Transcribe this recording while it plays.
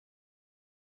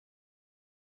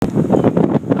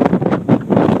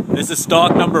This is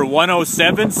stock number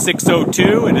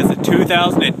 107602. It is a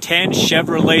 2010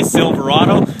 Chevrolet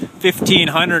Silverado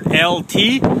 1500 LT.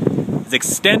 It's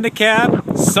extended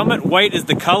cab. Summit white is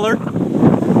the color.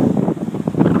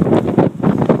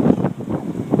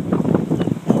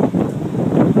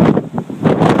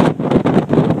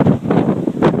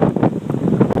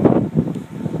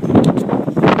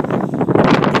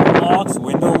 Locks,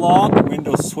 window lock,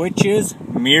 window switches,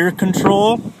 mirror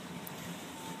control.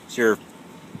 It's your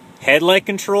headlight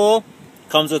control.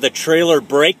 Comes with a trailer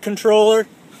brake controller.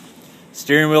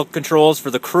 Steering wheel controls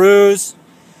for the cruise.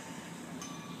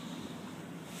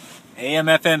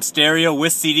 AM/FM stereo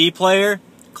with CD player.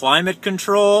 Climate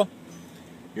control.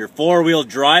 Your four-wheel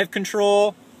drive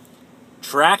control.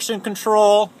 Traction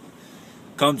control.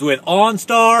 Comes with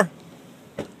OnStar.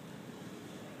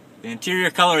 The interior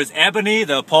color is ebony.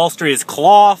 The upholstery is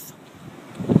cloth.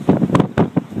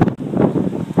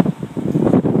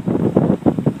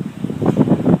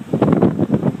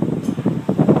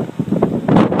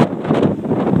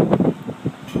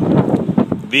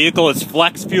 Vehicle is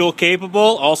flex fuel capable,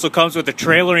 also comes with a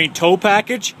trailering tow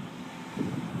package.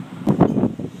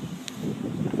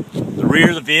 The rear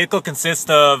of the vehicle consists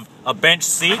of a bench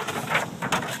seat,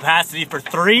 capacity for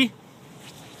 3.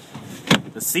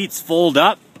 The seats fold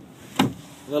up, a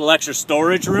little extra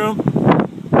storage room.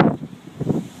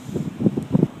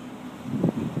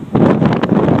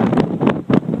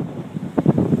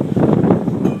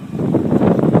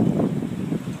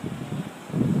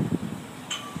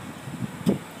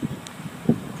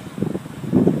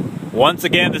 Once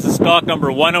again, this is stock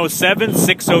number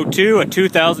 107602, a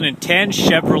 2010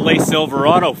 Chevrolet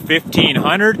Silverado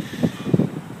 1500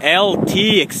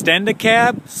 LT extended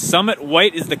cab. Summit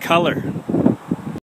white is the color.